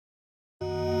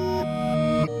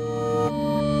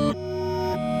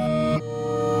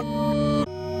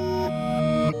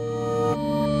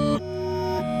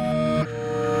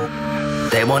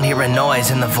won't hear a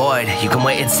noise in the void. You can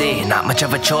wait and see, not much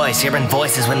of a choice. Hearing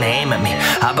voices when they aim at me.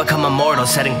 I become immortal,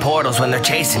 setting portals when they're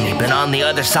chasing me. Been on the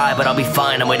other side, but I'll be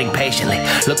fine, I'm waiting patiently.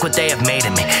 Look what they have made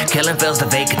of me, killing fills the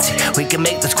vacancy. We can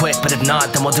make this quick, but if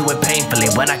not, then we'll do it painfully.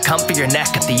 When I come for your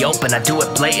neck at the open, I do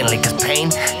it blatantly. Cause pain,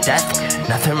 death,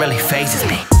 nothing really phases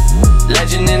me.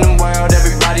 Legend in the world,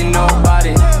 everybody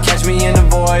nobody. Catch me in the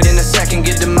void, in a second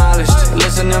get demolished.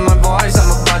 Listen to my voice,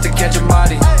 I'm about to catch a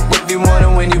body. If you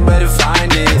wanna win, you better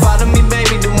find it. Follow me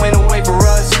baby, don't wait for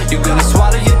us. You're gonna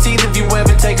swallow your teeth if you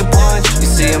ever take a punch. You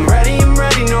see I'm ready,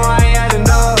 no I ain't had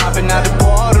enough. Hopping out the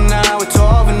portal now, it's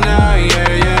over now,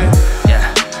 Yeah,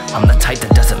 I'm the type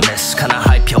that doesn't miss. Kinda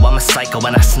hype, yo, I'm a psycho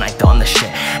when I snipe on the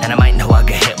shit. And I might know I'll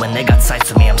get hit when they got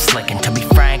sights of me, I'm slicking. To be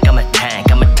frank, I'm a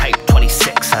tank, I'm a type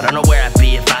 26. I don't know where I'd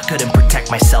be if I couldn't protect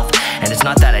myself. And it's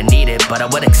not that I need it, but I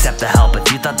would accept the help.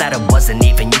 If you thought that it wasn't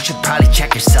even, you should probably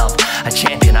check yourself. A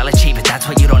champion, I'll achieve it, that's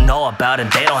what you don't know about.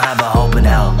 And they don't have a hope in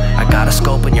hell. I got a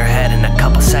scope in your head, in a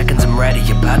couple seconds I'm ready.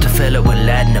 You're about to fill it with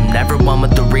lead, and I'm never one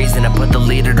with the reason to put the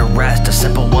leader to rest. A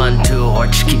simple 1-2, or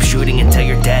just keep shooting until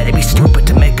you're dead. It'd be stupid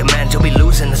to make amends, you'll be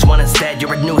losing this one instead.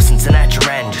 You're a nuisance and at your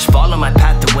end, just follow my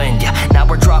path to win. Yeah, now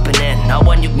we're dropping in, not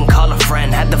one you can call a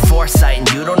friend. Had the foresight and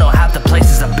you don't know half the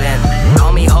places I've been.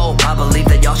 Call me hope, I believe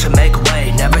that y'all should make a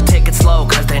way. Never take it slow,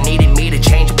 cause they're needing me to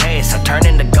change pace. I turn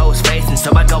into ghost face, and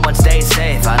so I go and stay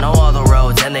safe. I know all the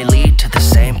roads and they lead to the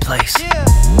same place.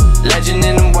 Legend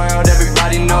in the world,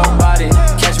 everybody nobody.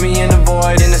 Catch me in the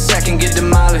void, in a second get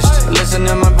demolished. Listen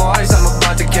to my voice, I'm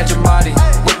about to catch a body.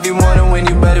 If you wanna win,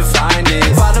 you better find it.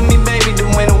 Follow me baby,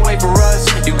 don't wait for us.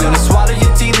 You're gonna swallow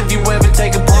your teeth if you ever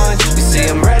take a punch. You see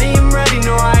I'm ready,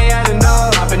 no I ain't had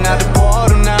enough. Hopping out the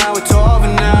portal now, it's over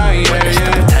now, Witness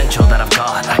the potential that I've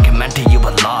got, I can mentor you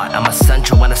a lot. I'm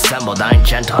essential when assembled, I ain't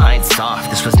gentle, I ain't soft.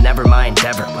 This was never my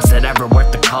endeavor, was it ever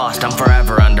worth the cost? I'm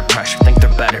forever under pressure, think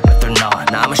they're better but they're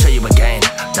not. Now I'ma show you again,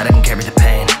 that I can carry the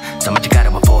pain. So much you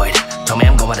gotta avoid, told me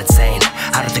I'm going insane.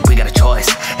 I don't think we got a choice,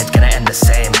 it's gonna end the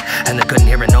same. And they couldn't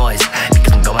hear a noise,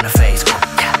 because I'm going to phase.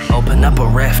 Open up a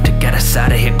rift to get us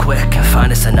out of here quick, and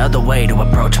find us another way to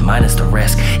approach minus the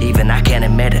risk. Even I can't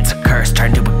admit it's a curse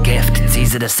turned to a gift. It's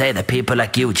easy to say that people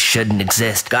like you shouldn't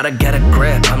exist. Gotta get a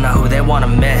grip, I'm not who they wanna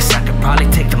miss. I could probably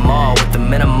take them all with the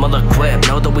minimal equip.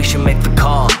 Know that we should make the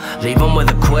call, leave them with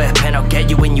a quip. And I'll get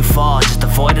you when you fall, just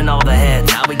avoiding all the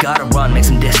hits. Now we gotta run, make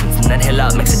some distance, and then heal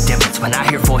up makes a difference. When I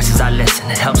hear voices I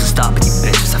listen, it helps to stop you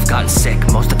bitches. I've gotten sick,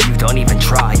 most of you don't even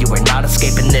try. You are not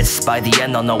escaping this, by the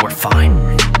end they'll know we're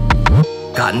fine.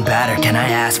 Gotten better, can I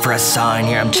ask for a sign?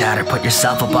 Here I'm chatter, put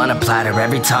yourself up on a platter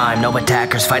every time. No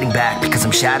attackers fighting back because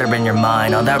I'm shattering your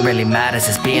mind. All that really matters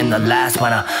is being the last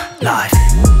one alive.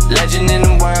 Legend in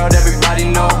the world, everybody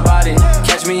nobody.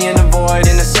 Catch me in the void,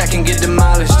 in a second get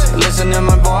demolished. Listen to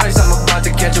my voice, I'm about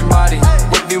to catch a